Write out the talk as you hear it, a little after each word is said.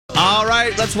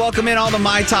right, let's welcome in all the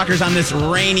My Talkers on this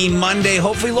rainy Monday.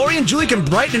 Hopefully, Lori and Julie can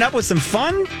brighten it up with some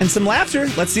fun and some laughter.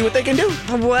 Let's see what they can do.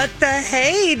 What the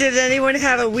hey? Did anyone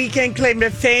have a weekend claim to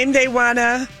fame they want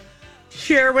to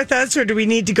share with us, or do we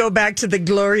need to go back to the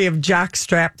glory of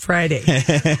Jockstrap Friday?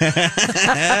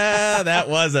 That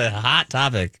was a hot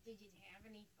topic.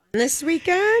 This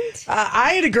weekend?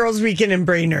 I had a girls' weekend in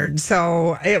Brainerd,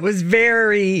 so it was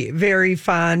very, very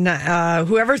fun.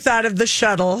 Whoever thought of the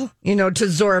shuttle, to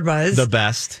Zorba's. The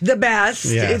best. The best.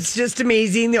 Yes. It's just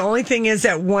amazing. The only thing is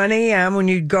at 1 a.m., when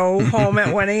you go home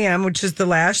at 1 a.m., which is the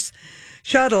last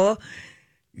shuttle,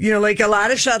 like a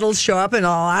lot of shuttles show up and a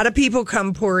lot of people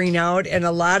come pouring out and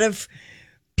a lot of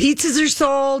pizzas are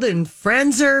sold and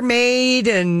friends are made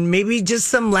and maybe just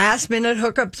some last minute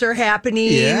hookups are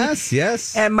happening.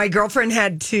 Yes. And my girlfriend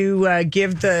had to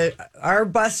give our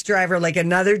bus driver like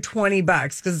another $20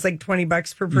 because it's like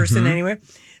 $20 per person anyway,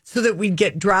 so that we'd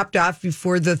get dropped off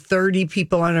before the 30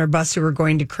 people on our bus who were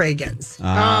going to Cragen's.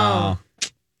 Oh.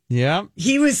 Yeah.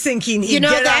 He was thinking he'd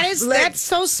get that's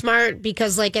so smart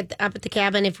because up at the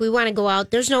cabin, if we want to go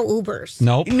out, there's no Ubers.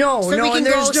 Nope. No, so we can and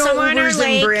go there's no somewhere on our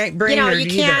Ubers lake. in Brainerd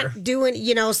you can't do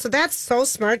it. So that's so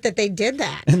smart that they did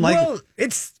that. And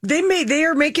they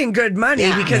are making good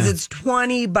money because it's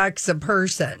 $20 a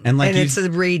person, and it's a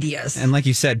radius. And like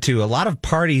you said too, a lot of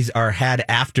parties are had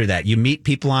after that. You meet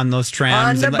people on those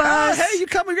trams on the bus. Hey, you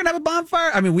come? We're gonna have a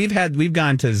bonfire. I mean, we've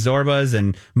gone to Zorba's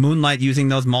and Moonlight using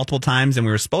those multiple times, and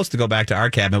we were supposed to go back to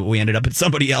our cabin, but we ended up at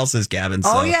somebody else's cabin.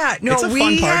 So we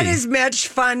fun had as much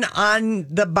fun on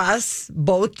the bus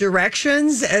both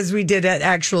directions as we did at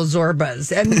actual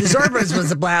Zorba's, and Zorba's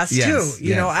was a blast too.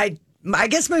 I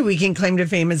guess my weekend claim to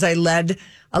fame is I led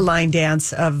a line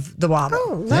dance of the wobble.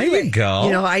 Oh, lovely. There you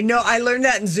go. I learned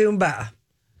that in Zumba.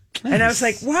 Nice. And I was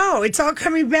like, wow, it's all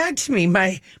coming back to me,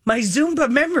 my Zumba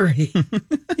memory.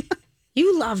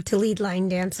 You love to lead line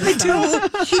dances. I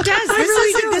do. She does.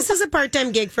 This is a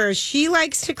part-time gig for her. She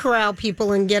likes to corral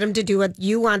people and get them to do what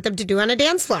you want them to do on a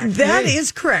dance floor. That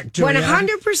is correct, Julia.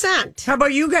 100%. How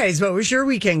about you guys? What was your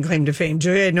weekend claim to fame,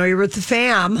 Julia? I know you were with the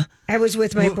fam. I was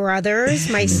with my brothers,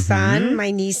 my son,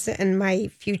 my niece, and my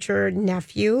future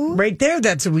nephew. Right there,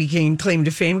 that's a weekend claim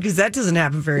to fame because that doesn't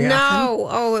happen very often. No.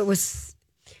 Oh, it was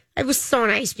so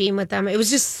nice being with them. It was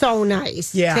just so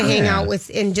nice to hang out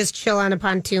with and just chill on a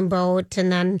pontoon boat.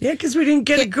 And then because we didn't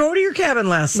get to go to your cabin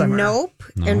last summer. Nope.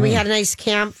 And we had a nice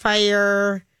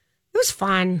campfire. It was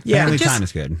fun. Yeah. Family time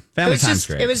is good. Family time's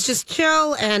great. It was just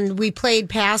chill, and we played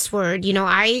Password.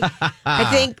 I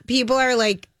think people are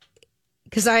like,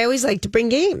 because I always like to bring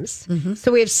games. Mm-hmm.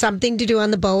 So we have something to do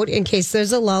on the boat in case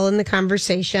there's a lull in the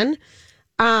conversation.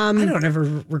 I don't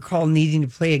ever recall needing to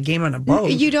play a game on a boat.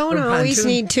 You don't always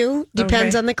need to.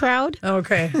 Depends on the crowd.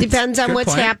 Okay. Depends on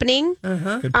what's happening.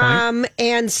 Good point.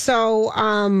 And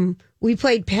so we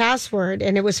played Password,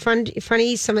 and it was funny.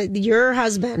 Your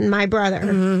husband, my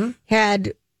brother,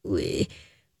 had one was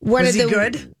of the. Was he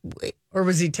good? Or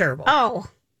was he terrible? Oh,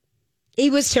 he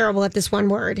was terrible at this one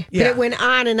word. Yeah. But it went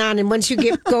on. And once you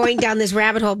get going down this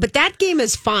rabbit hole. But that game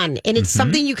is fun, and it's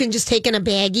something you can just take in a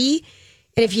baggie.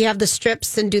 And if you have the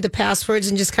strips and do the passwords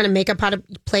and just kind of make up how to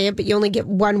play it, but you only get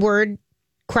one word,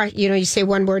 you say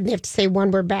one word and you have to say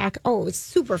one word back. Oh, it's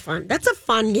super fun. That's a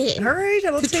fun game. All right.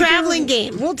 It's a traveling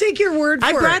game. We'll take your word for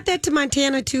it. I brought that to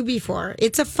Montana too before.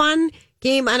 It's a fun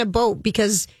game on a boat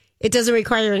because it doesn't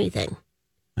require anything.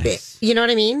 Nice. You know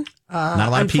what I mean? Not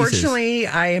a lot of pieces. Unfortunately,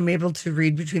 I am able to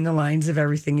read between the lines of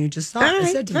everything you just said. All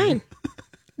right, fine.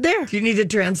 There. Do you need a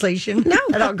translation? No.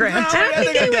 At all, Grant? I don't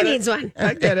think anyone needs one.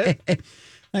 I get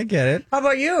it. How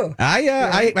about you?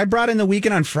 I brought in the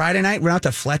weekend on Friday night. Went out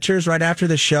to Fletcher's right after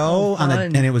the show,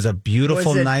 and it was a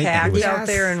beautiful night. Packed it was out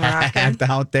there and rocking? Packed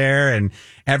out there, and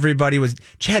everybody was.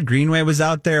 Chad Greenway was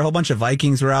out there. A whole bunch of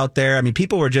Vikings were out there. I mean,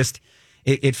 people were just.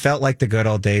 It felt like the good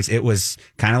old days. It was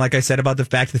kind of like I said about the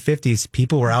back to the 50s.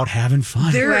 People were out having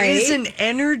fun. There is an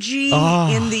energy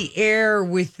in the air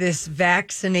with this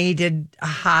vaccinated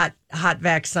hot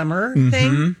vac summer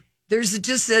thing. There's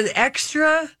just an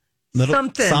extra.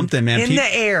 Something, man. In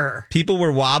the air. People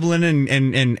were wobbling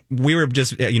and we were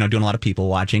just, doing a lot of people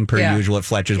watching per usual at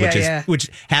Fletcher's, which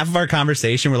half of our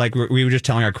conversation, we were just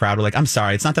telling our crowd, we're like, I'm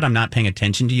sorry, it's not that I'm not paying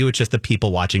attention to you. It's just the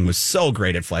people watching was so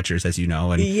great at Fletcher's, as you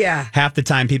know. And half the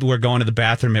time people were going to the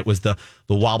bathroom, it was the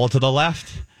wobble to the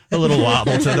left, a little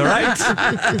wobble to the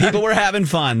right. People were having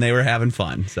fun. They were having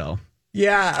fun. So.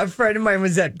 Yeah, a friend of mine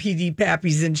was at PD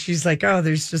Pappy's, and she's like, oh,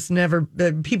 there's just never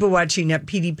people watching at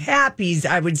PD Pappy's,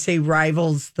 I would say,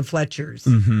 rivals the Fletchers.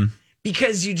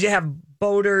 Because you have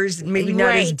boaters, maybe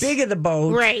not as big of the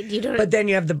boat. Right. You don't. But then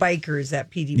you have the bikers at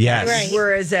PD Yes. Pappy's. Right.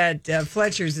 Whereas at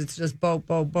Fletcher's, it's just boat.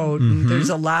 And there's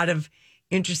a lot of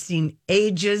interesting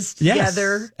ages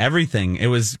together. Yes, everything. It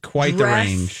was quite the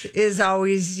range. Is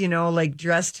always, like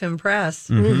dressed to impress.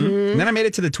 And then I made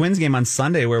it to the Twins game on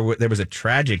Sunday where there was a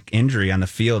tragic injury on the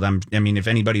field. I mean, if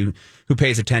anybody who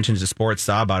pays attention to sports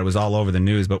saw about it, it was all over the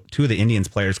news. But two of the Indians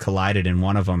players collided, and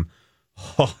one of them,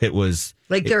 it was...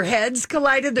 their heads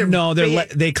collided?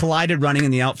 They collided running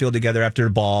in the outfield together after the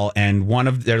ball, and one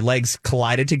of their legs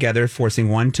collided together, forcing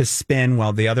one to spin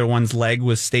while the other one's leg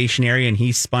was stationary, and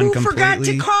he spun completely. Who forgot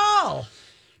to call?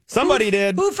 Somebody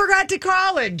did. Who forgot to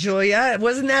call it, Julia?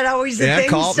 Wasn't that always the thing?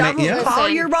 Call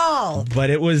your ball. But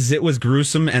it was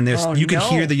gruesome, and you could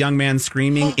hear the young man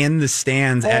screaming in the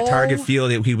stands at Target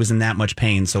Field. He was in that much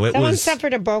pain. So Someone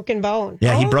suffered a broken bone.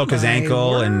 Yeah, he broke his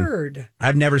ankle, word. and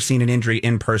I've never seen an injury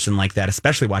in person like that,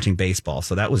 especially watching baseball.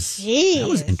 So that was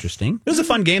interesting. It was a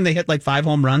fun game. They hit 5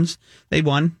 home runs. They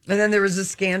won. And then there was a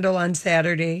scandal on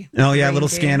Saturday. Oh yeah, a little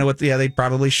scandal with they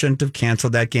probably shouldn't have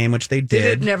canceled that game, which they did.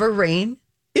 Did it never rain?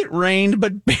 It rained,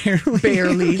 but barely.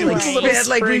 Barely.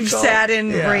 Like we've sat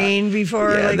in rain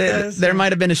before this. There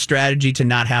might have been a strategy to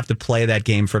not have to play that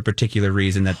game for a particular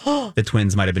reason that the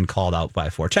Twins might have been called out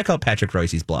for. Check out Patrick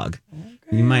Royce's blog.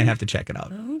 Okay. You might have to check it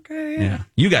out. Okay. Yeah.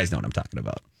 You guys know what I'm talking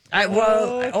about.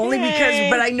 Only because,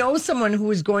 but I know someone who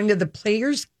was going to the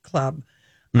Players Club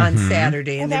on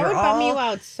Saturday. And that would bum you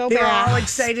out so bad. They were all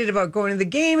excited about going to the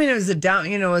game, and it was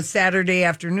a Saturday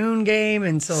afternoon game,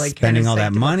 and so spending all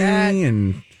that money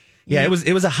and it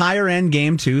was a higher end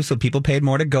game too, so people paid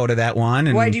more to go to that one.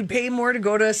 And why do you pay more to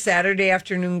go to a Saturday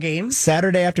afternoon game?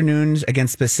 Saturday afternoons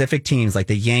against specific teams like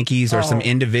the Yankees or some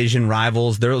in-division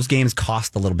rivals. Those games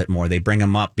cost a little bit more. They bring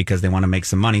them up because they want to make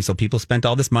some money. So people spent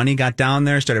all this money, got down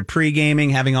there, started pre-gaming,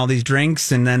 having all these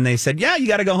drinks, and then they said, "Yeah, you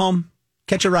got to go home.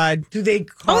 Catch a ride." Do they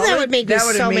call that would make me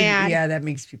so mad. Yeah, that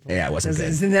makes people mad. It wasn't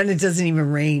good. And then it doesn't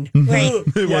even rain. Right.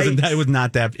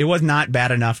 It was not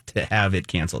bad enough to have it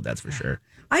canceled, that's for sure.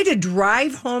 I had to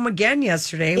drive home again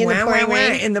yesterday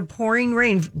in the pouring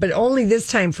rain, but only this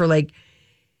time for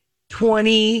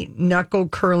 20 knuckle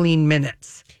curling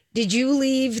minutes. Did you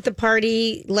leave the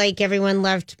party like everyone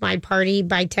left my party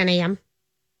by 10 a.m.?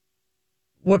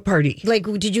 What party?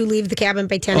 Did you leave the cabin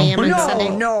by 10 a.m. on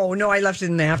Sunday? No, I left it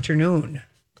in the afternoon.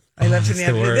 I left in the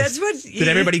afternoon. That's what. Did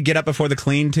everybody get up before the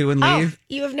clean too and leave? Oh,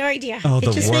 you have no idea. Oh, it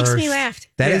just makes me laugh.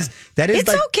 That is.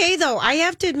 It's okay though. I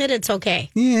have to admit, it's okay.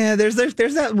 Yeah, there's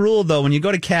that rule though. When you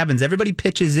go to cabins, everybody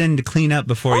pitches in to clean up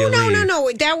before you leave.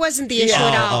 No, that wasn't the issue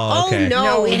at all. Okay.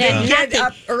 No, it had get nothing.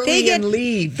 up early and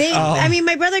leave. I mean,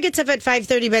 my brother gets up at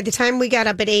 5:30. By the time we got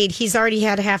up at 8, he's already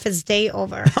had half his day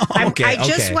over. I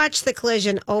just watched the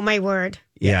collision. Oh my word.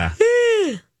 Yeah.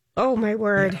 Oh, my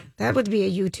word. That would be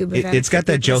a YouTube event. It's got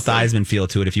that Joe Theismann feel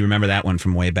to it, if you remember that one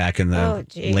from way back in the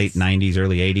late 90s,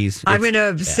 early 80s. I'm going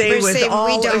to say with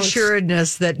all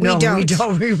assuredness that we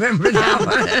don't remember that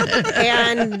one.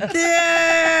 And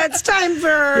it's time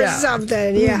for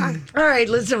something. Yeah. All right,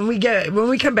 listen, when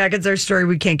we come back, it's our story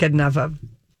we can't get enough of.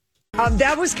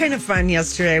 That was kind of fun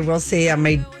yesterday, I will say. On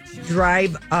my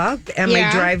drive up and my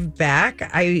drive back,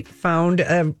 I found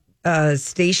a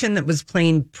station that was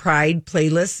playing Pride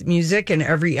playlist music, and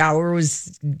every hour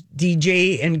was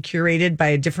DJ and curated by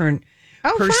a different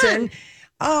person. Fun.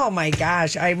 Oh my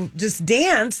gosh, I just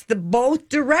danced both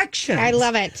directions. I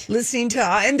love it. Listening to,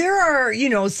 and there are,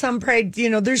 some Pride,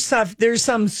 there's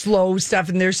some slow stuff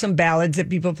and there's some ballads that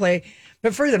people play.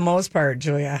 But for the most part,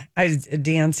 Julia, I was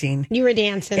dancing. You were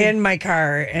dancing in my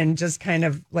car and just kind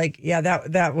of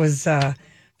that was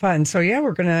fun. So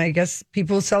we're gonna. I guess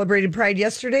people celebrated Pride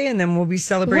yesterday, and then we'll be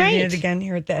celebrating it again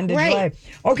here at the end of July.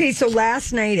 Okay, so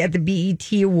last night at the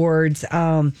BET Awards,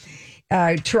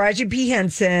 Taraji P.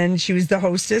 Henson, she was the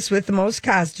hostess with the most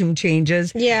costume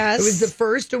changes. Yes, it was the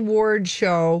first award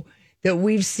show that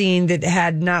we've seen that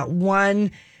had not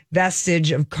one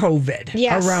vestige of COVID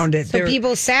around it. So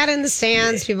people sat in the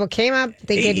stands. People came up.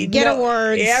 They could get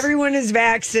awards. Everyone is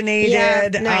vaccinated. Yeah,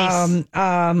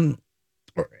 nice.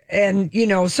 And,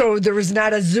 so there was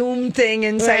not a Zoom thing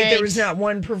inside. Right. There was not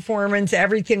one performance.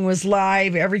 Everything was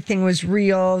live. Everything was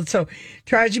real. So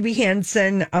Taraji P.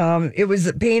 Henson, it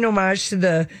was paying homage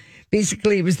to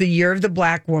basically it was the year of the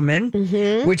Black woman,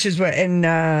 which is what, and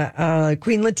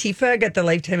Queen Latifah got the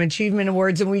Lifetime Achievement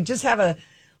Awards. And we just have a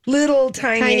little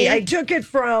tiny. I took it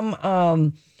from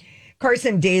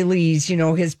Carson Daly's,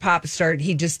 his pop start.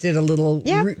 He just did a little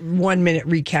 1 minute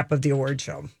recap of the award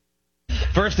show.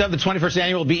 First up, the 21st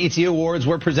annual BET Awards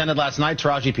were presented last night.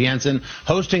 Taraji P. Henson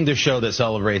hosting the show that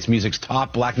celebrates music's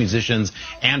top black musicians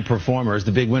and performers.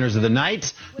 The big winners of the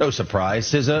night, no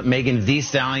surprise, SZA, Megan Thee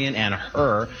Stallion, and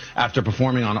Her. After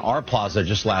performing on Our Plaza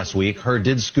just last week, Her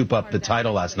did scoop up the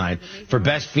title last night for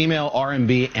Best Female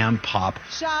R&B and Pop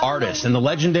Artist. And the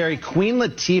legendary Queen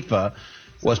Latifah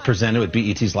was presented with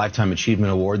BET's Lifetime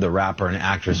Achievement Award. The rapper and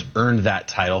actress earned that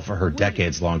title for her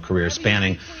decades-long career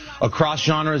spanning across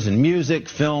genres in music,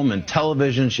 film, and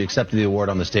television. She accepted the award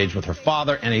on the stage with her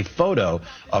father and a photo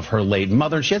of her late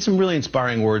mother. And she had some really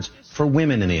inspiring words for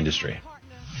women in the industry.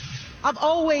 I've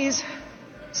always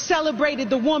celebrated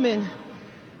the woman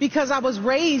because I was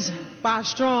raised by a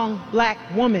strong black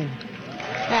woman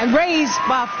and raised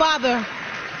by a father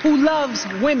who loves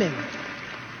women.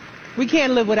 We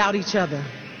can't live without each other.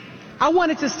 I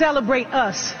wanted to celebrate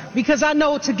us because I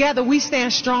know together we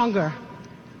stand stronger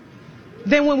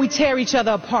than when we tear each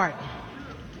other apart.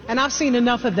 And I've seen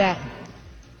enough of that.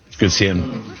 Good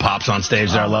seeing Pops on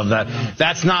stage there. I love that.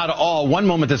 That's not all. One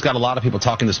moment that's got a lot of people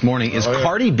talking this morning is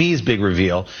Cardi B's big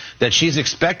reveal that she's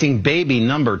expecting baby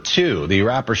number 2. The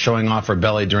rapper showing off her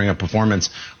belly during a performance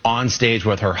on stage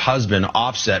with her husband,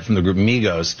 Offset, from the group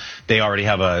Migos. They already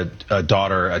have a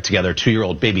daughter together,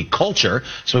 2-year-old baby Culture.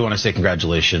 So we want to say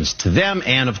congratulations to them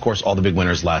and, of course, all the big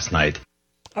winners last night.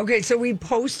 Okay, so we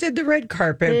posted the red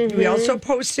carpet. Mm-hmm. We also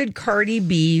posted Cardi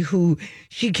B, who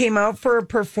she came out for a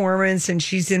performance, and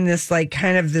she's in this like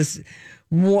kind of this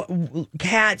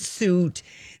cat suit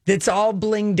that's all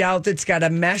blinged out, that's got a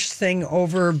mesh thing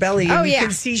over her belly. And you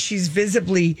can see she's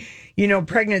visibly,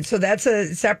 pregnant. So that's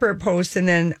a separate post. And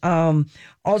then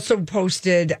also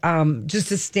posted just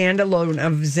a standalone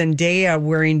of Zendaya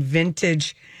wearing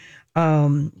vintage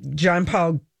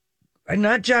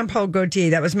not John Paul Gaultier.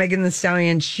 That was Megan Thee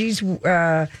Stallion. She's,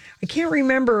 I can't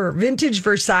remember, vintage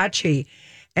Versace.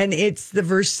 And it's the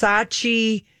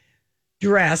Versace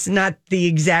dress, not the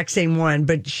exact same one,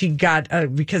 but she got,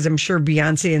 because I'm sure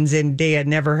Beyonce and Zendaya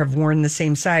never have worn the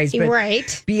same size. But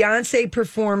right. Beyonce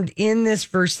performed in this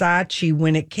Versace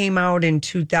when it came out in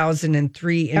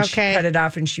 2003, and she cut it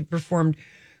off and she performed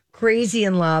Crazy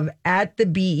in Love at the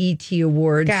BET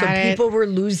Awards. People were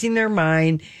losing their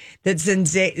mind that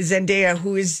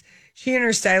Zendaya, she and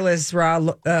her stylist,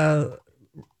 I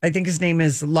think his name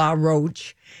is La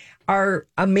Roche, are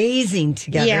amazing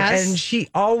together. Yes. And she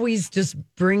always just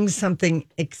brings something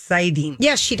exciting.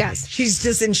 Yes, she does.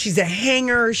 She's a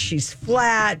hanger. She's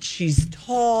flat. She's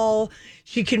tall.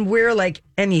 She can wear like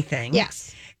anything.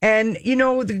 Yes. And,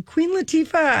 the Queen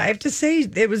Latifah, I have to say,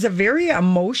 it was a very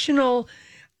emotional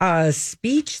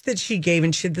speech that she gave,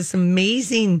 and she had this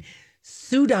amazing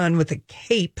suit on with a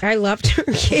cape. I loved her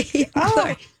cape.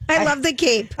 I love the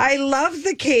cape. I love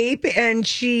the cape, and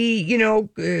she,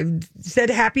 said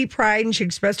Happy Pride, and she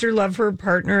expressed her love for her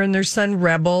partner and their son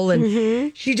Rebel,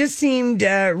 and she just seemed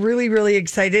really, really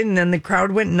excited. And then the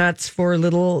crowd went nuts for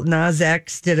Little Nas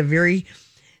X. Did a very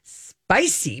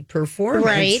spicy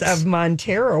performance of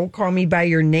Montero, Call Me by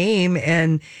Your Name,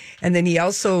 and then he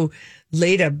also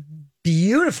laid a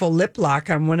beautiful lip lock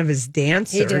on one of his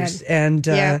dancers. He did. And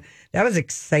that was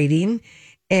exciting.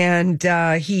 And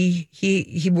he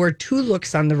wore 2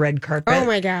 looks on the red carpet. Oh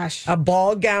my gosh! A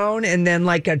ball gown, and then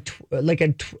like a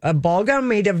ball gown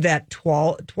made of that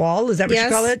toile. Is that what you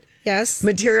call it? Yes.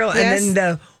 Material, yes. And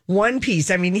then the one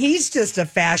piece. I mean, he's just a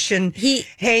fashion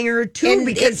hanger too,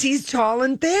 because he's tall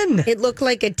and thin. It looked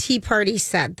like a tea party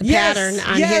set. The pattern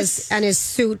on his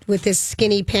suit with his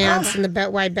skinny pants and the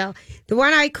wide belt. The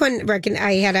one I couldn't recognize,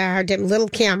 I had a hard time. Little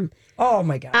Kim. Oh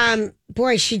my gosh.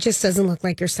 Boy, she just doesn't look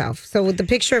like herself. So with the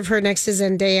picture of her next to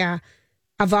Zendaya,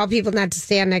 of all people not to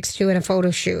stand next to in a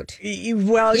photo shoot.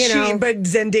 Well, but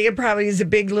Zendaya probably is a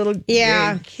big Little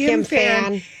Kim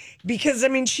fan. Because, I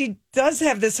mean, she does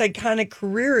have this iconic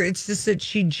career. It's just that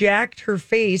she jacked her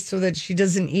face so that she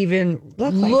doesn't even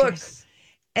look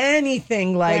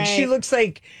anything like. She looks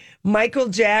like Michael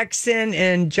Jackson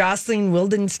and Jocelyn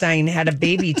Wildenstein had a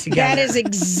baby together. That is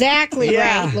exactly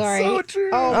right, Lori. So true.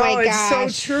 Oh, my gosh.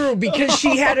 It's so true, because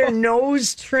she had her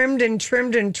nose trimmed, and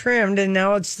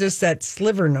now it's just that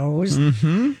sliver nose.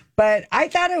 Mm-hmm. But I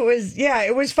thought it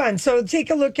was fun. So take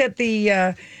a look at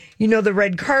the... the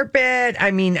red carpet.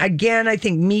 I mean, again, I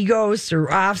think Migos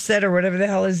or Offset or whatever the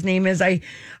hell his name is. I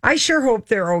sure hope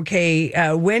they're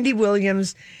okay. Wendy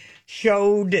Williams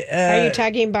showed. Are you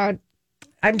talking about?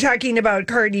 I'm talking about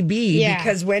Cardi B,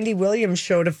 because Wendy Williams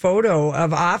showed a photo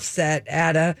of Offset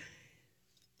at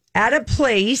a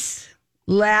place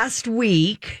last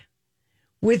week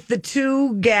with the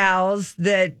 2 gals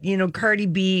that, Cardi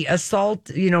B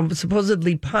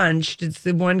supposedly punched. It's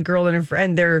the one girl and her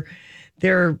friend. They're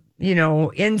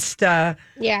Insta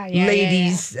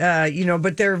ladies,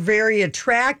 but they're very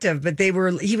attractive. But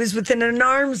he was within an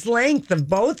arm's length of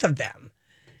both of them.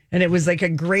 And it was like a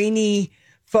grainy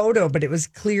photo, but it was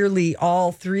clearly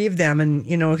all three of them. And,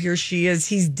 here she is.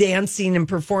 He's dancing and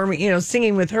performing,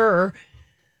 singing with her.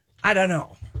 I don't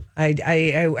know.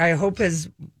 I hope his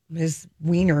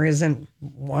wiener isn't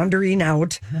wandering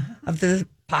out of the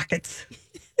pockets,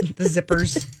 the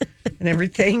zippers and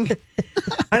everything.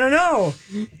 I don't know.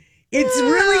 It's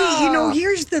really,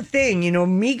 here's the thing,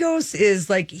 Migos is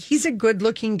like, he's a good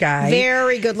looking guy.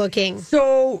 Very good looking.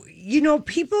 So,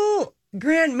 people,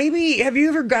 Grant, maybe have you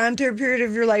ever gone through a period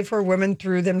of your life where women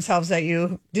threw themselves at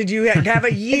you? Did you have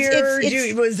a year?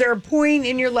 Was there a point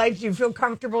in your life you feel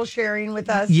comfortable sharing with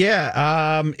us?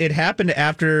 Yeah, it happened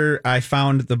after I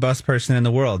found the best person in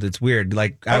the world. It's weird.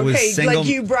 Like I was single.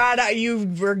 Like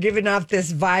you were giving off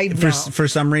this vibe for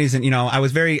some reason. I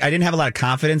didn't have a lot of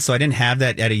confidence, so I didn't have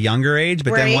that at a younger age.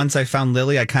 But then once I found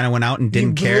Lily, I kind of went out and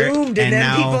didn't care. And then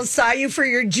now, people saw you for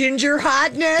your ginger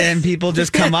hotness. And people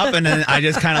just come up and then I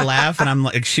just kind of laugh. And I'm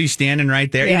like, she's standing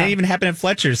right there. Yeah. And it even happened at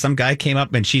Fletcher's. Some guy came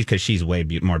up, and because she's way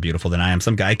more beautiful than I am.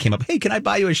 Some guy came up, hey, can I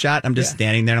buy you a shot? I'm just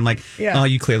standing there. And I'm like, oh,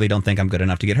 you clearly don't think I'm good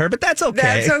enough to get her, but that's okay.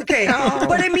 That's okay.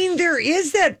 But I mean, there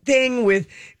is that thing with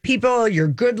people, you're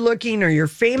good looking or you're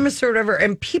famous or whatever,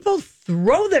 and people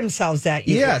throw themselves at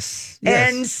you. Yes.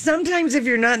 And sometimes if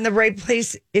you're not in the right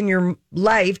place in your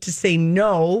life to say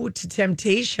no to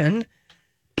temptation,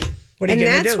 what are you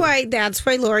going to do? That's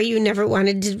why, Laura, you never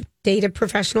wanted to date a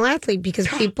professional athlete, because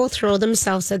people throw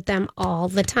themselves at them all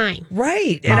the time.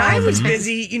 Right. And I was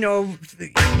busy,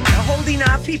 holding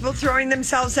off people throwing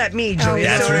themselves at me, Julia.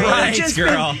 That's right,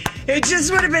 girl. It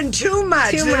just would have been too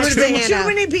much. There would have been too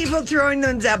many people throwing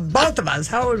them at both of us.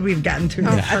 How would we have gotten through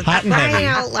that? Hot and heavy. Crying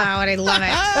out loud. I love it.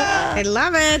 I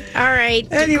love it. All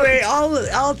right. Anyway,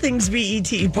 all things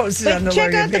BET posted on the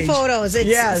check Lorgan out page. the photos.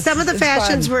 Some of the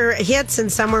fashions were hits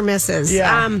and some were misses.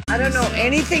 Yeah. I don't know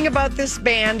anything about this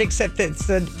band except that it's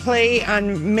a play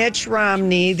on Mitch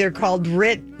Romney. They're called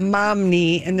Rit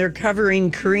Momney, and they're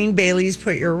covering Corinne Bailey's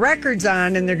Put Your Records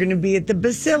On, and they're going to be at the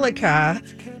Basilica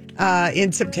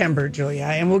in September, Julia.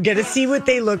 And we'll get to see what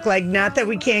they look like. Not that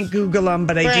we can't Google them,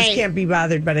 but I just can't be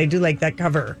bothered. But I do like that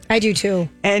cover. I do too.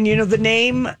 And the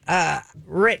name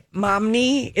Rit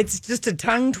Momney, it's just a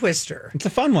tongue twister. It's a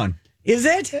fun one. Is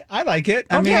it? I like it.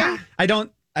 I mean,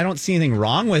 I don't see anything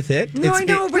wrong with it. No, I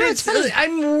know, but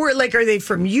I'm more like, are they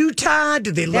from Utah?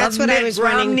 Do they love Mitt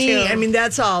Romney? I mean,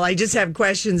 that's all. I just have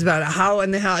questions about how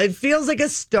and the hell. It feels like a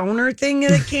stoner thing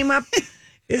that came up.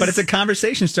 But it's a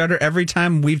conversation starter every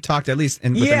time we've talked, at least.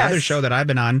 And with another show that I've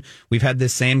been on, we've had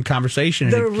this same conversation.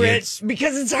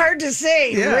 Because it's hard to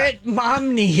say. Rit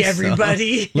Momney,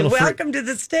 everybody. Welcome to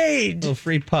the stage. A little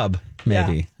free pub.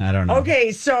 Maybe. Yeah. I don't know.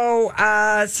 Okay, so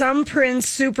some Prince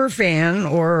super fan,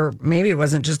 or maybe it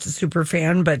wasn't just a super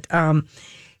fan, but,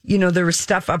 there was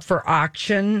stuff up for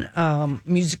auction,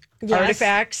 music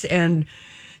artifacts, and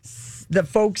the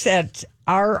folks at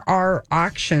RR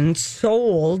Auction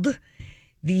sold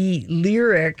the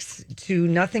lyrics to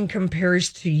Nothing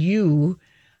Compares to You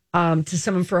to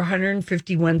someone for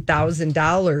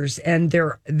 $151,000.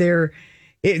 And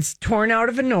it's torn out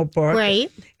of a notebook.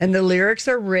 Right. And the lyrics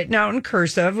are written out in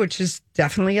cursive, which is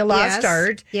definitely a lost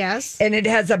art. Yes. And it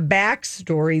has a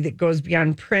backstory that goes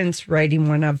beyond Prince writing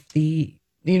one of the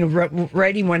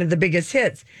biggest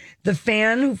hits. The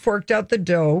fan who forked out the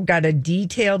dough got a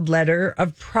detailed letter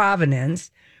of provenance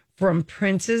from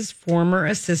Prince's former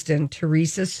assistant,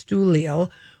 Teresa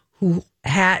Stuliel,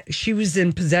 she was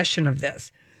in possession of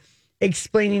this,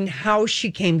 explaining how she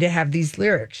came to have these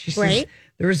lyrics. She says,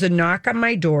 there was a knock on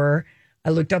my door. I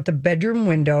looked out the bedroom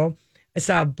window. I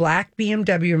saw a black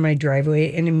BMW in my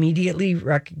driveway and immediately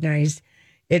recognized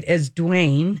it as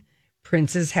Dwayne,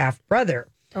 Prince's half-brother.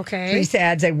 Okay. Teresa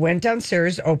adds, I went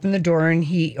downstairs, opened the door, and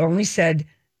he only said,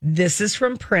 this is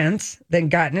from Prince, then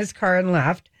got in his car and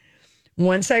left.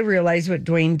 Once I realized what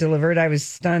Dwayne delivered, I was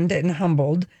stunned and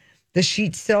humbled. The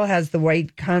sheet still has the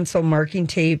white console marking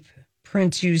tape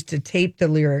Prince used to tape the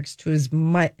lyrics to his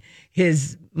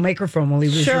microphone while he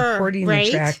was recording the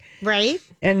track. Right.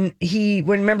 And he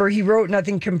wrote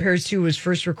Nothing Compares to was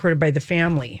first recorded by The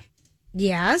Family.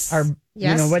 Yes.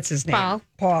 What's his name?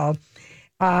 Paul.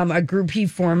 A group he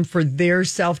formed for their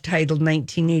self-titled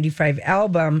 1985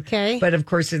 album. Okay. But of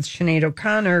course, it's Sinead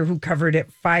O'Connor who covered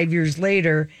it 5 years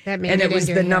later. And it was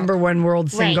the number one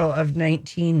world single of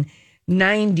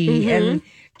 1990. Mm-hmm. And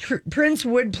Prince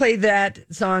would play that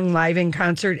song live in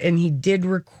concert, and he did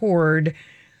record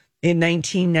in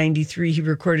 1993. He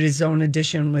recorded his own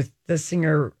edition with the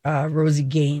singer Rosie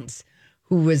Gaines,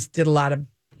 who did a lot of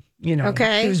He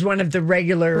Okay. was one of the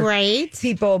regular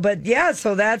people. But yeah,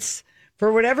 so that's,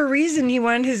 for whatever reason, he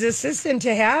wanted his assistant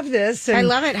to have this. And I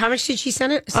love it. How much did she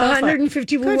send it?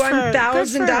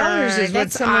 $151,000 is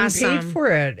what someone paid for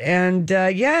it. And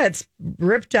it's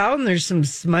ripped out and there's some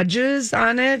smudges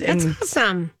on it. That's and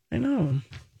awesome. I know.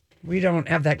 We don't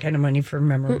have that kind of money for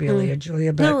memorabilia,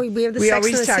 Julia. But no, we have the Sex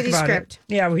and the City script.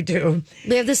 Yeah, we do.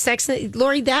 We have the Sex and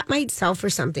Lori, that might sell for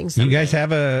something. You guys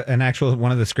have an actual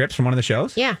one of the scripts from one of the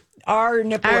shows? Yeah. Our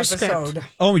nipple episode. Script.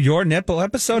 Oh, your nipple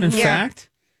episode, in fact?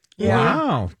 Yeah.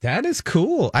 Wow, that is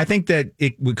cool. I think that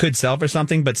it could sell for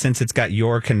something, but since it's got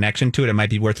your connection to it, it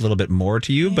might be worth a little bit more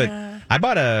to you. But I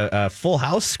bought a Full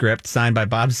House script signed by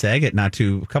Bob Saget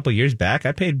a couple of years back.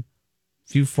 I paid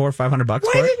 $400 or $500 for it.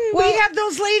 Why didn't we have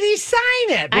those ladies sign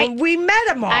it? We met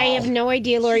them all. I have no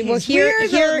idea, Lori. Well, here is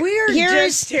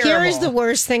the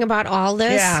worst thing about all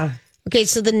this. Yeah. Okay,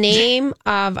 so the name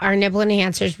of our nipple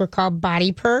enhancers were called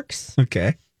Body Perks.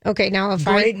 Okay. Okay, now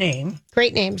great name.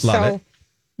 Love it.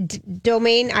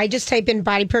 Domain, I just type in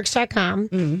bodyperks.com.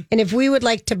 And if we would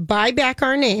like to buy back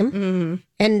our name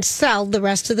and sell the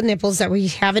rest of the nipples that we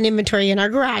have in inventory in our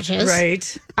garages,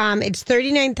 right? It's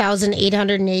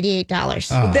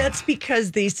 $39,888. That's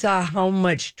because they saw how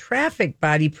much traffic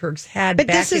Body Perks had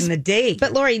back in the day.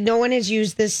 But Lori, no one has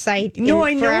used this site. No,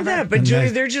 I know forever. that. But Julie,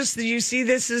 they're just, you see,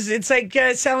 it's like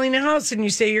selling a house and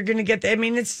you say you're going to get,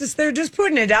 it's just, they're just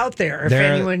putting it out there.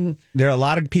 There are a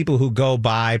lot of people who go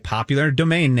buy popular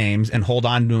domain names and hold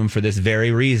on to them for this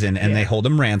very reason, and they hold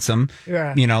them ransom.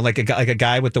 Yeah. Like a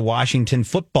guy with the Washington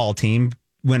football team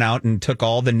went out and took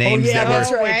all the names that's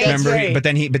right. Remember, right.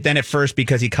 But then at first,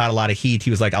 because he caught a lot of heat, he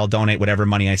was like, "I'll donate whatever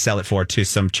money I sell it for to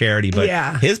some charity."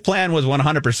 But his plan was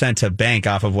 100% to bank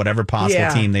off of whatever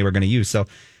possible team they were going to use. So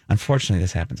unfortunately,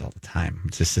 this happens all the time.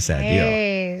 It's just a sad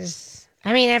deal.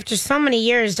 I mean, after so many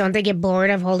years, don't they get bored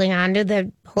of holding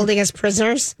us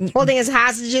prisoners, holding us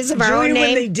hostages of our own name?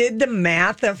 When they did the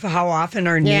math of how often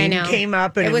our name came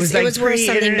up, and it was like worth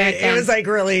something back then. It was like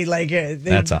really like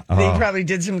they probably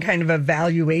did some kind of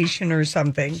evaluation or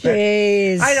something.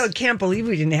 Jeez. I can't believe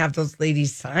we didn't have those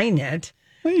ladies sign it.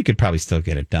 Well, you could probably still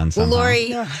get it done somehow. Well,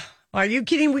 Lori, are you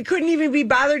kidding? We couldn't even be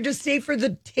bothered to stay for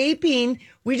the taping.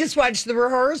 We just watched the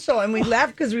rehearsal and we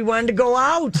left because we wanted to go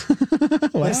out.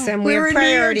 Listen, we were in New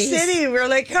York priorities. City. We were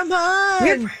like, come on.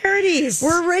 We're priorities.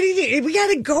 We're ready to, we got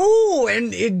to go.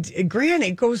 And granted,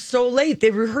 it goes so late.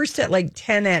 They rehearsed at like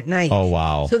 10 at night. Oh,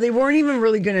 wow. So they weren't even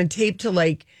really going to tape till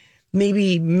like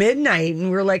maybe midnight.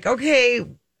 And we're like, okay,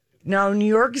 now New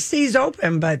York stays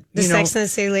open, but the Sex and the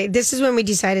City. This is when we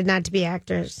decided not to be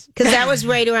actors, because that was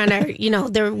right around our.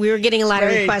 We were getting a lot of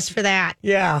requests for that.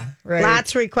 Yeah, right.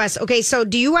 Lots of requests. Okay, so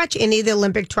do you watch any of the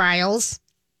Olympic trials?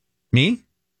 Me?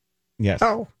 Yes.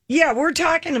 Oh, yeah. We're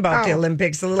talking about the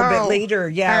Olympics a little bit later.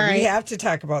 Yeah, right. we have to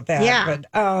talk about that. Yeah.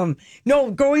 But no,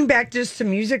 going back just to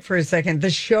music for a second, the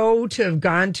show to have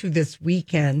gone to this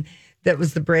weekend that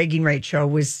was the Bragging Rights show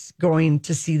was going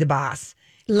to see The Boss.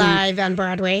 Live on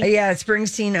Broadway. Yeah,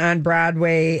 Springsteen on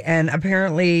Broadway. And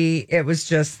apparently it was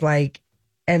just like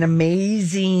an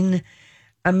amazing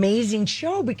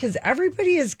show, because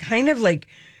everybody is kind of like,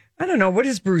 I don't know, what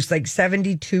is Bruce, like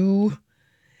 72?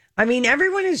 I mean,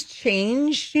 everyone has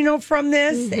changed, from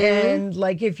this. Mm-hmm. And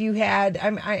like, if you had,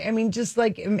 I mean, just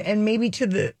like, and maybe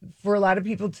for a lot of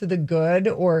people to the good,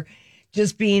 or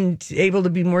just being able to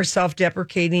be more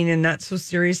self-deprecating and not so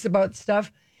serious about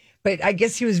stuff. But I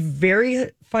guess he was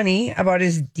very funny about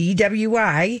his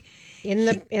DWI in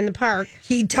the park.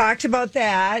 He talked about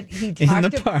that. In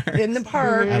the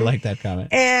park. I like that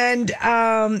comment. And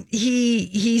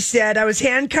he said, I was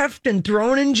handcuffed and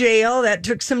thrown in jail. That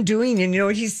took some doing. And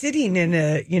he's sitting in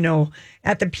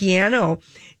at the piano.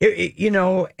 He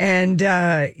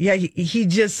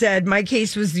just said, my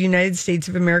case was the United States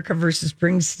of America versus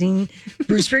Bruce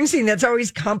Springsteen. That's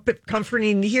always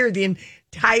comforting to hear. The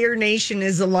entire nation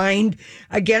is aligned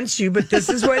against you, but this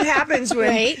is what happens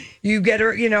when you get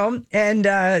her,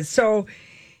 And so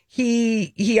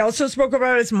he also spoke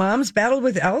about his mom's battle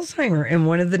with Alzheimer in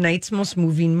one of the night's most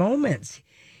moving moments.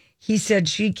 He said,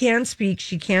 she can't speak,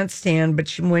 she can't stand, but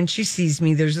when she sees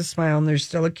me, there's a smile and there's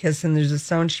still a kiss and there's a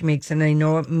sound she makes, and I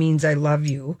know it means I love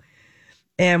you.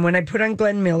 And when I put on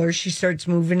Glenn Miller, she starts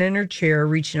moving in her chair,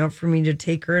 reaching out for me to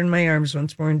take her in my arms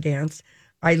once more and dance.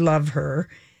 I love her.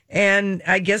 And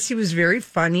I guess he was very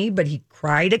funny, but he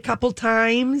cried a couple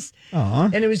times.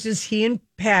 Aww. And it was just he and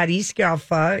Patty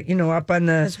Scalfa, up on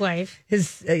his wife,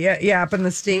 up on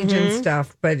the stage and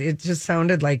stuff. But it just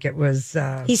sounded like it was.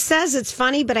 He says it's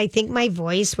funny, but I think my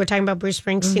voice, we're talking about Bruce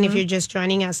Springsteen, if you're just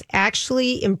joining us,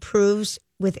 actually improves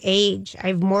with age. I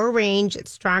have more range.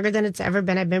 It's stronger than it's ever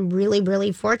been. I've been really,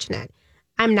 really fortunate.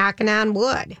 I'm knocking on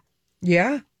wood.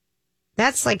 Yeah.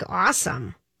 That's like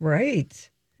awesome. Right.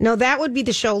 No, that would be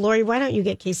the show. Lori, why don't you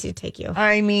get Casey to take you?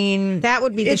 I mean, that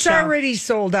would be the it's show. already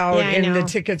sold out, Yeah, and the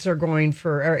tickets are going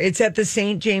for, it's at the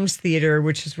St. James Theater,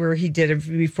 which is where he did it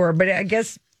before. But I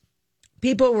guess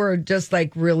people were just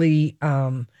like really,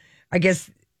 I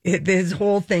guess his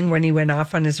whole thing when he went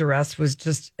off on his arrest was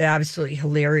just absolutely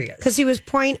hilarious. Because he was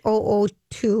 .002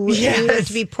 and he was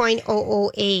to be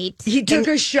 .008. He took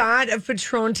a shot of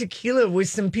Patron tequila with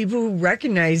some people who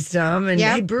recognized him. And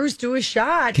hey, Bruce, do a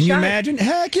shot. Can you imagine?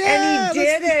 Heck yeah. And he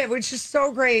did it, which is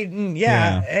so great. And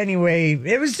anyway,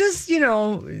 it was just,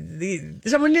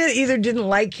 someone either didn't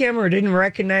like him or didn't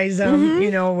recognize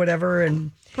him, whatever.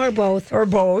 And Or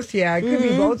both. Yeah. It could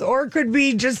be both. Or it could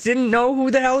be just didn't know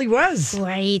who the hell he was.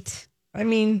 Right. I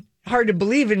mean, hard to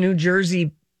believe a New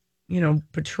Jersey,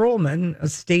 patrolman, a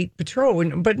state patrol.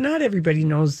 But not everybody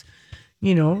knows,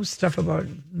 stuff about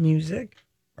music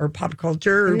or pop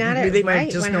culture. Or they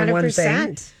might just 100%. Know one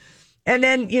thing. And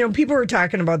then, people were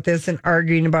talking about this and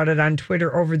arguing about it on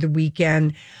Twitter over the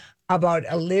weekend about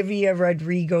Olivia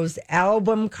Rodrigo's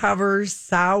album cover,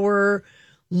 Sour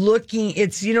looking,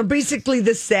 it's, basically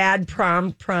the sad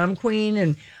prom queen.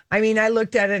 And I mean, I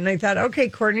looked at it and I thought, okay,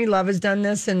 Courtney Love has done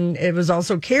this. And it was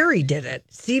also Carrie did it.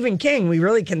 Stephen King, we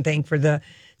really can thank for the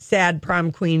sad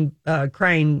prom queen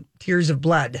crying tears of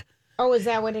blood. Oh, is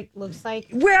that what it looks like?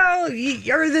 Well,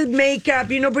 or the makeup,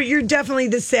 but you're definitely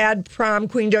the sad prom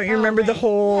queen. Don't you remember the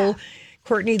whole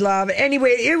Courtney Love?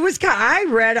 Anyway, I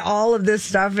read all of this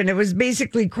stuff and it was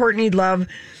basically Courtney Love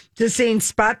just saying,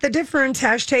 spot the difference,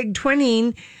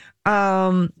 #twinning.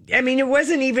 I mean, it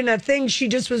wasn't even a thing. She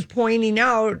just was pointing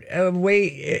out a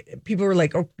way. People were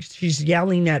like, oh, she's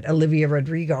yelling at Olivia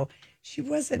Rodrigo. She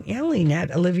wasn't yelling at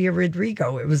Olivia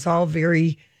Rodrigo. It was all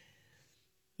very...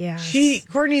 Yeah.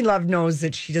 Courtney Love knows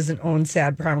that she doesn't own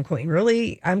Sad Prom Queen.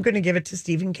 Really, I'm going to give it to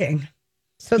Stephen King.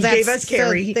 So he gave us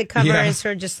Carrie. So the cover is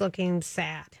her just looking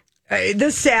sad.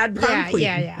 The sad prom queen.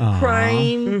 Yeah.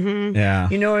 Crying. Mm-hmm. Yeah.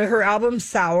 Her album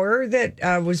Sour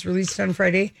that was released on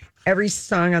Friday, every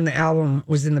song on the album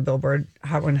was in the Billboard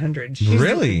Hot 100. She's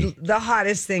really? The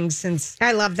hottest thing since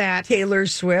I love that. Taylor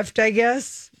Swift, I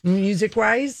guess,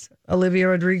 music-wise. Olivia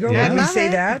Rodrigo, would we say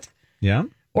that? Yeah.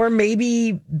 Or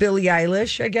maybe Billie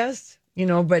Eilish, I guess.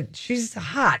 But she's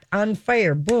hot, on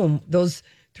fire. Boom. Those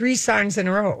 3 songs in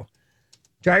a row.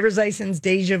 Driver's License,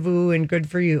 Deja Vu, and Good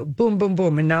For You. Boom, boom,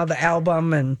 boom. And now the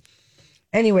album. And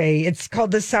anyway, it's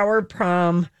called The Sour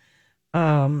Prom.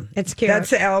 It's cute. That's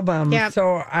the album. Yep.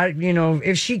 So,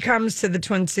 if she comes to the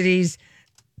Twin Cities,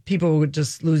 people would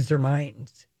just lose their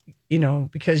minds,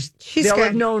 because they'll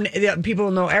have known, people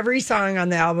will know every song on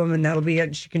the album, and that'll be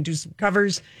it. She can do some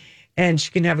covers, and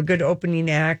she can have a good opening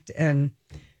act, and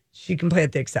she can play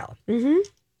at the Excel. Mm-hmm.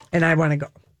 And I want to go.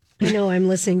 I know, I'm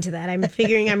listening to that. I'm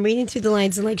reading through the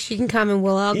lines and like, she can come and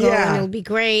we'll all go and it'll be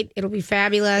great. It'll be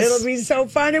fabulous. It'll be so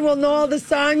fun and we'll know all the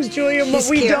songs, Julia. What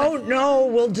we don't know,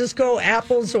 we'll just go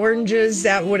apples, oranges,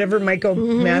 whatever Michael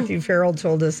Matthew Farrell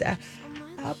told us.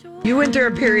 You went through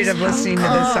a period of listening to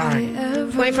this song.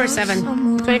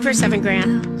 24/7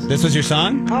 Grant. This was your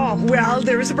song? Oh, well,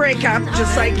 there was a breakup,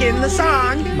 just like in the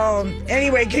song.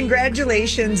 Anyway,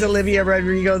 congratulations, Olivia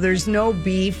Rodrigo. There's no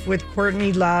beef with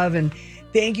Courtney Love, and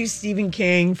thank you, Stephen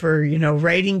King, for,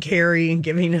 writing Carrie and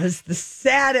giving us the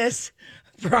saddest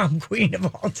prom queen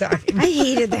of all time. I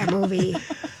hated that movie.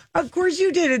 Of course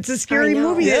you did. It's a scary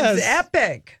movie. Yes. It's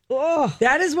epic. Oh,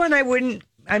 that is one I wouldn't...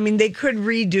 I mean, they could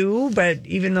redo, but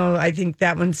even though I think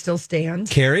that one still stands.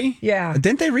 Carrie? Yeah.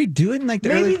 Didn't they redo it in like the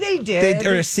Maybe early... they did.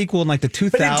 Or a sequel in like the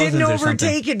 2000s but it didn't or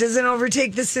something. It doesn't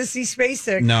overtake the Sissy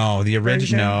Spacek. No, the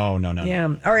original. No.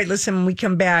 Yeah. All right, listen, when we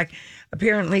come back,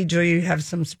 apparently, Joy, you have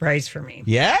some surprise for me.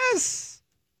 Yes.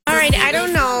 All right, I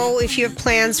don't know if you have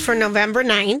plans for November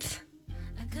 9th.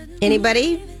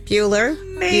 Anybody? Bueller.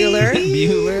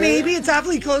 Maybe it's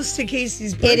awfully close to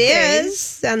Casey's birthday. It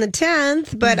is on the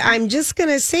 10th, but I'm just going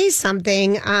to say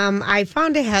something. I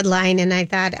found a headline and I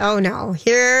thought, oh no,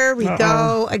 here we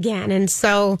go again. And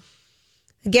so,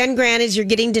 again, Grant, as you're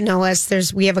getting to know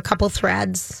us, we have a couple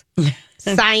threads.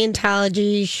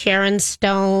 Scientology, Sharon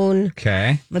Stone,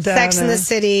 okay, Madonna. Sex and the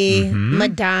City,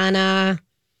 Madonna.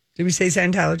 Did we say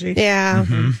Scientology? Yeah.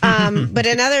 But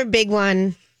another big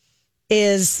one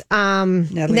is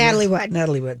Natalie Wood.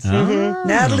 Natalie Woods. Mm-hmm.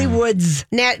 Natalie Woods.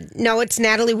 No, it's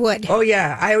Natalie Wood. Oh,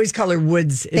 yeah. I always call her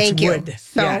Woods. It's Thank you. Wood.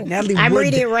 So yeah, Natalie I'm Wood.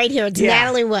 reading it right here. It's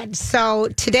Natalie Wood. So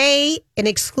today, an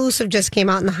exclusive just came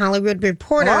out in the Hollywood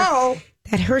Reporter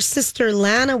that her sister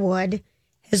Lana Wood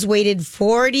has waited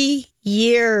 40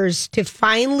 years to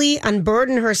finally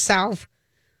unburden herself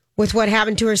with what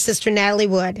happened to her sister, Natalie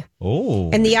Wood. Oh.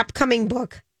 And the upcoming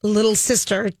book, Little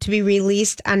Sister, to be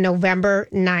released on November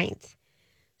 9th.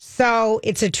 So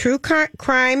it's a true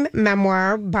crime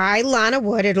memoir by Lana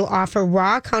Wood. It'll offer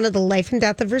raw account of the life and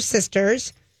death of her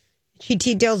sisters. She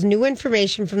details new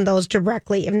information from those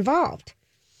directly involved.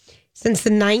 Since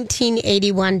the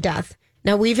 1981 death.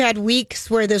 Now, we've had weeks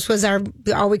where this was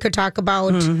all we could talk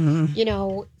about, you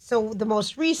know. So the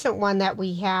most recent one that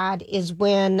we had is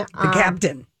when...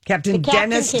 Captain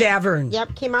Dennis Davern.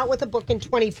 Yep, came out with a book in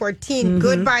 2014,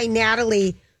 Goodbye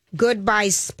Natalie, Goodbye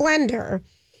Splendor.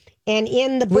 And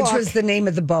in the book... Which was the name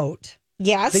of the boat.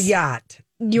 Yes. The yacht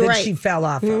You're right. she fell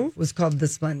off of was called the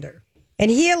Splendor. And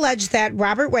he alleged that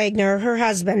Robert Wagner, her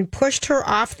husband, pushed her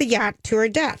off the yacht to her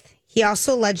death. He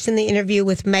also alleged in the interview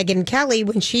with Megyn Kelly,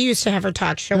 when she used to have her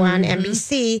talk show on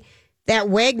NBC, that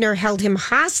Wagner held him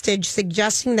hostage,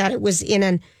 suggesting that it was in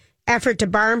an effort to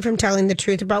bar him from telling the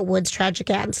truth about Wood's tragic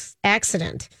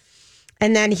accident.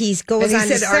 And then he goes on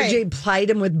to say... RJ plied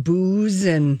him with booze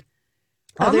and...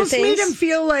 Almost made him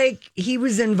feel like he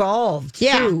was involved,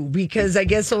 too, because I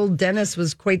guess old Dennis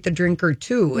was quite the drinker,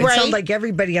 too. It sounded like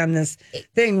everybody on this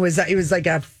thing was like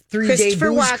a 3-day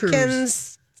booze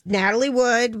cruise. Natalie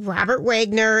Wood, Robert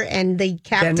Wagner, and the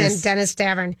captain, Dennis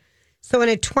Davern. So in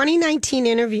a 2019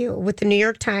 interview with the New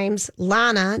York Times,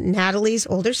 Lana, Natalie's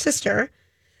older sister,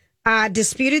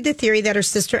 disputed the theory that her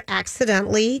sister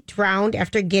accidentally drowned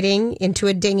after getting into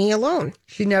a dinghy alone.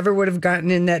 She never would have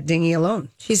gotten in that dinghy alone.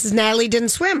 She says Natalie didn't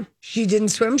swim. She didn't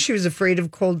swim. She was afraid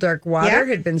of cold, dark water,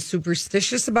 had been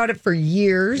superstitious about it for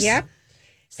years. Yep.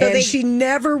 So she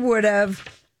never would have.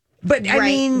 But I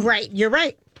mean... Right, you're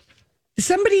right.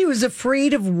 Somebody who's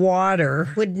afraid of water...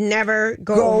 would never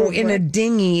go in a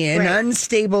dinghy, an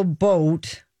unstable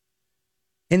boat...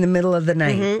 in the middle of the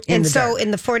night. And so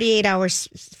in the 48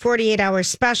 hour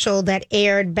special that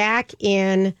aired back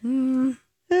in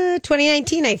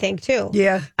 2019, I think, too.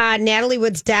 Yeah. Natalie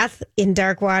Wood's death in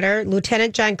dark water,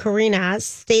 Lieutenant John Corina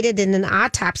stated in an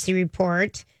autopsy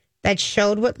report that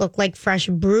showed what looked like fresh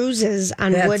bruises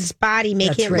on Wood's body,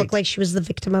 making it look like she was the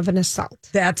victim of an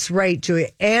assault. That's right, Julia.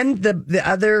 And the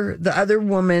other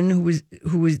woman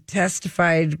who was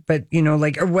testified, but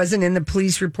or wasn't in the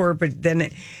police report, but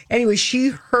then anyway, she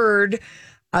heard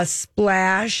a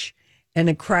splash and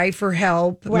a cry for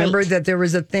help. Right. Remember that there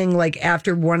was a thing like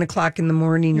after 1 o'clock in the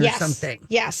morning or something.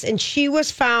 Yes, and she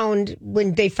was found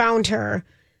when they found her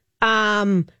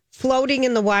floating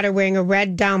in the water wearing a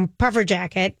red down puffer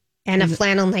jacket and a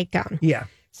flannel nightgown. Yeah.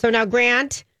 So now,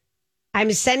 Grant,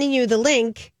 I'm sending you the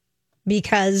link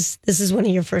because this is one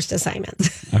of your first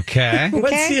assignments. Okay.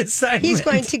 What's the assignment? He's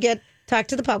going to talk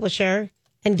to the publisher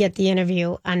and get the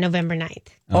interview on November 9th.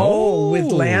 Oh,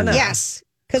 with Lana. Yes.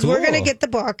 Because we're going to get the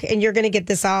book and you're going to get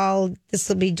this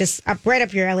will be just right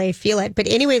up your LA, feel it. But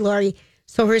anyway, Lori,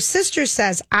 so her sister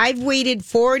says, I've waited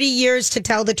 40 years to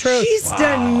tell the truth. She's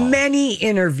done many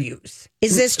interviews.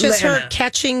 Is this just her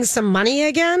catching some money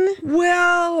again?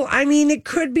 Well, I mean, it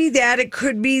could be that. It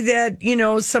could be that,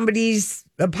 somebody's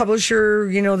a publisher,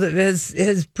 that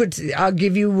has put, we'll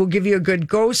give you a good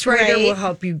ghostwriter. We'll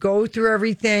help you go through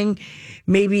everything.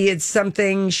 Maybe it's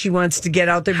something she wants to get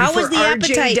out there before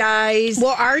RJ dies.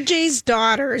 Well, RJ's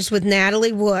daughters with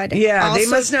Natalie Wood. Yeah, they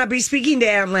must not be speaking to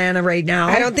Aunt Lana right now.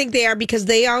 I don't think they are because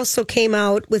they also came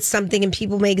out with something in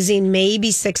People magazine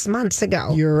maybe 6 months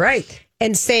ago. You're right.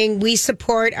 And saying, we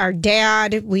support our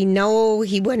dad. We know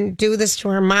he wouldn't do this to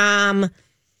our mom. It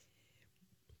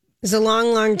was a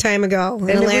long, long time ago. And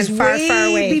it was far, far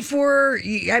away. Before,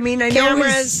 I mean, I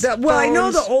Cameras, know I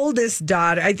know the oldest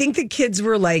daughter. I think the kids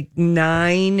were like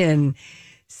 9 and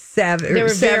 7. They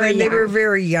were very young. They were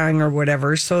very young or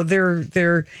whatever. So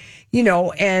they're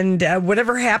and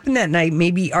whatever happened that night,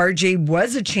 maybe RJ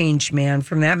was a changed man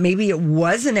from that. Maybe it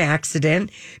was an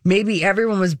accident. Maybe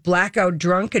everyone was blackout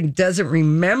drunk and doesn't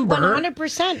remember.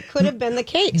 100% could have been the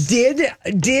case.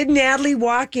 Did Natalie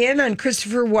walk in on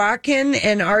Christopher Walken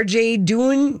and RJ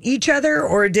doing each other?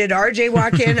 Or did RJ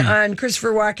walk in on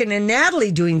Christopher Walken and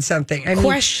Natalie doing something? I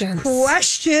mean,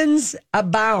 questions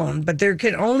abound, but there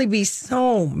can only be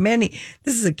so many.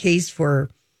 This is a case for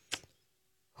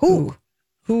who?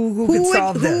 Who could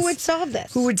solve this? Who would solve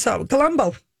this? Who would solve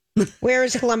Columbo? Where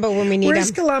is Columbo when we need him?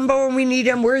 Where's Columbo when we need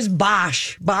him? Where's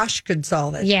Bosch? Bosch could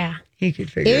solve it. Yeah. He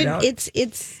could figure it out.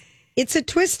 It's a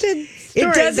twisted story.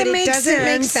 It doesn't make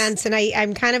sense. And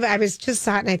I was just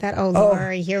saw it and I thought,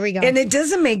 Lori, here we go. And it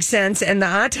doesn't make sense. And the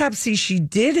autopsy, she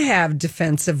did have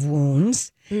defensive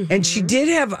wounds and she did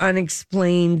have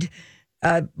unexplained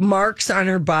marks on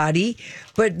her body.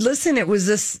 But listen, it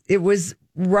was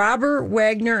Robert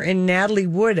Wagner and Natalie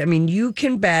Wood. I mean, you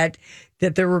can bet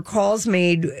that there were calls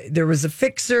made. There was a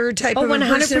fixer type of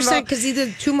 100%, because these are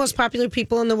the two most popular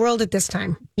people in the world at this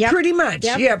time. Yeah, pretty much.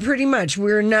 Yep. Yeah, pretty much.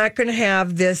 We're not going to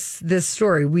have this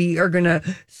story. We are going to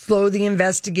slow the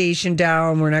investigation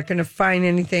down. We're not going to find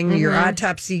anything. Your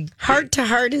autopsy. Heart to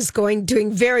Heart is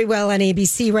doing very well on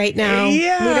ABC right now.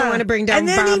 Yeah. We don't want to bring down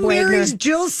Bob Bob he marries Wagner.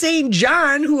 Jill St.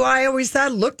 John, who I always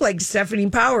thought looked like Stephanie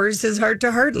Powers, his Heart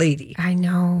to Heart lady. I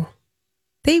know.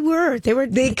 They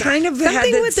kind of had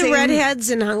something that with the redheads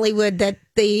in Hollywood that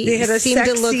they had a seem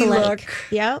to look sexy alike. look.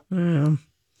 Yep. Mm.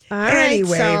 All right.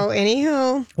 Anyway. So,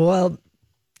 anywho. Well,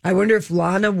 I wonder if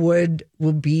Lana Wood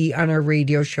will be on our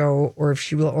radio show or if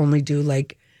she will only do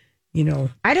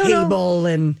I don't cable know.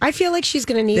 and I feel like she's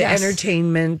going to need the us.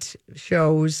 entertainment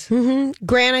shows. Mm-hmm.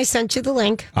 Grant, I sent you the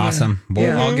link. Awesome.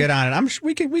 Yeah. I'll get on it. I'm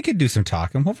sure we could do some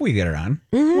talking. Hopefully we get her on.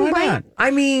 Mm-hmm. Why not? I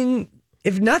mean,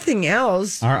 if nothing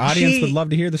else, Our audience would love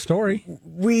to hear the story.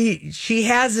 She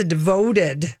has a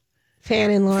devoted fan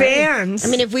in Lori. fans. I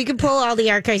mean, if we could pull all the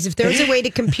archives, if there was a way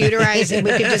to computerize it, we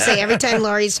could just say every time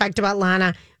Lori's talked about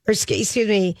Lana, or excuse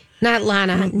me, not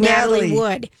Lana, Natalie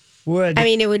Wood. I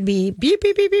mean, it would be beep,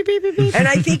 beep, beep, beep, beep, beep, beep. And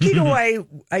I think, why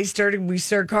we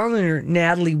started calling her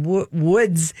Natalie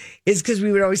Woods is because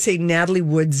we would always say Natalie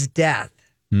Wood's death.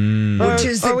 Which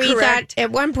is the we correct. thought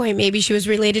at one point maybe she was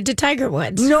related to Tiger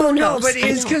Woods. No, but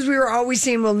it's because we were always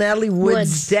saying, well, Natalie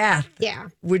Wood's death. Yeah.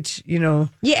 Which, You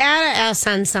add an S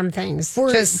on some things.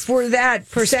 for that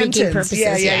for sentence. speaking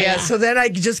purposes. Yeah. So then I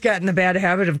just got in the bad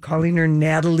habit of calling her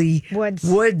Natalie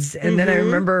Woods. And then I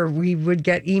remember we would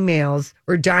get emails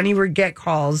or Donnie would get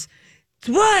calls. It's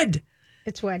Wood.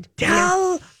 It's Wood.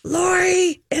 Tell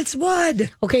Lori it's Wood.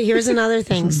 Okay, here's another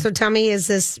thing. So tell me,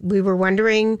 we were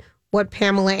wondering what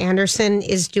Pamela Anderson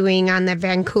is doing on the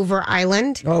Vancouver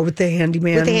Island. Oh, with the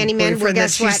handyman. Well,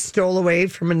 guess she what? Stole away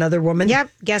from another woman. Yep.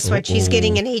 Guess what? She's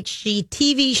getting an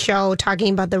HGTV show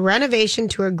talking about the renovation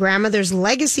to her grandmother's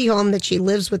legacy home that she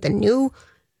lives with a new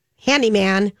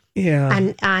handyman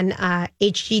on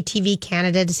HGTV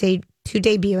Canada to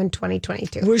debut in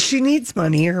 2022. Well, she needs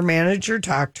money. Her manager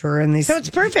talked to her, and so it's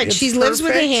perfect. She lives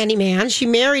with a handyman. She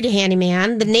married a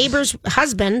handyman. The neighbor's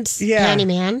husband's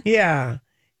handyman. Yeah.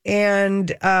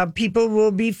 And people will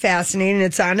be fascinated.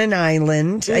 It's on an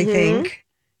island, I think,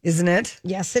 isn't it?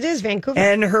 Yes, it is, Vancouver.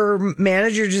 And her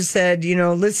manager just said,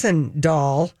 listen,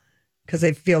 doll, because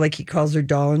I feel like he calls her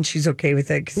doll, and she's okay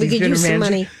with it. We could use some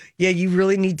money. Yeah, you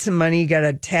really need some money. You got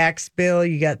a tax bill.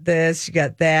 You got this. You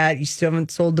got that. You still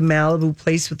haven't sold the Malibu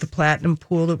place with the platinum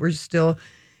pool that we're still,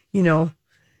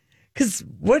 because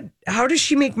how does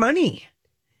she make money?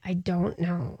 I don't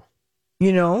know.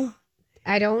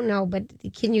 I don't know, but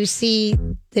can you see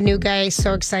the new guy is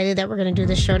so excited that we're going to do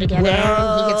the show together?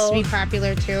 Well, he gets to be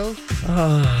popular too.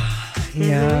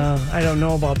 Yeah, I don't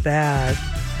know about that.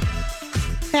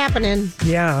 It's happening.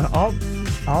 Yeah,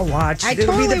 I'll watch.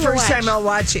 It'll be the first time I'll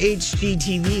watch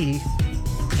HGTV.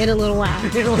 In a little while.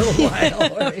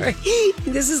 Right.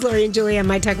 This is Lori and Julie on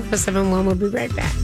My Talk 1071. We'll be right back.